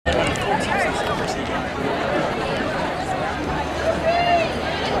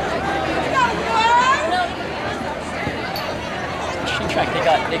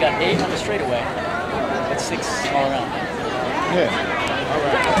got 8 on the straightaway, but 6 all around. Yeah. All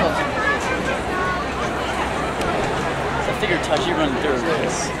right. So I figured Tajee running third.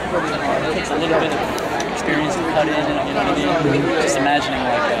 It takes a little bit of experience to cut in, you know what I mean? Just imagining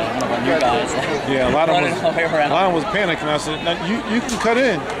like one of our new guys. Like, yeah, a lot of them was panicking. I said, "Now you can cut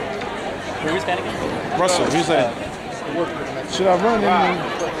in." Who was panicking? Russell. He's like, "Should I run in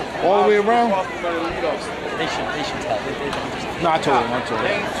all the way around?" They should tell. No, I told him. It's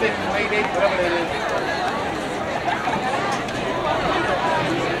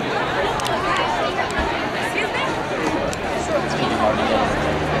gonna be hard to get.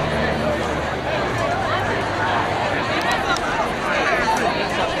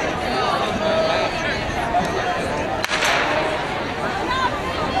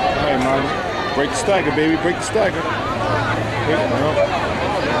 Hey man, break the stagger, baby. Break the stagger.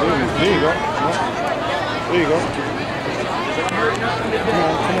 There you go. There you go.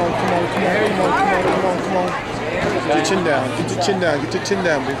 Come on. Get your chin down. Get your chin down,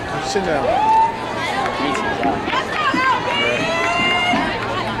 baby. Get your chin down.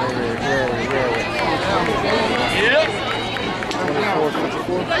 Yep.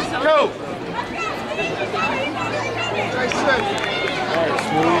 24. Go! Alright,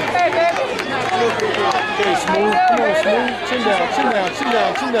 Smooth. Okay, Smooth. Come on, Smooth. Chin down.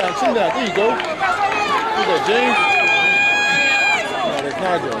 There you go. Who's that, James? No, that's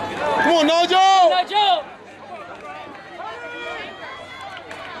Najo. Come on, Najo!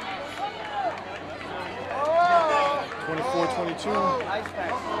 24-22.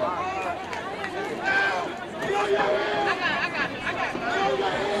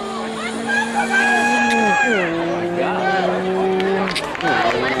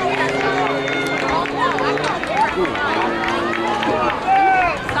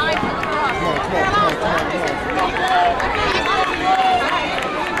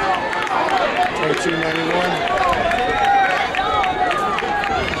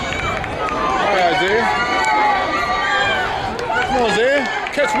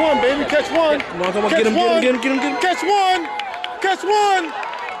 Catch one, baby. Catch one. Get him. Get him. Catch one.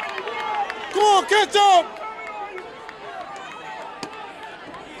 Come on, catch up.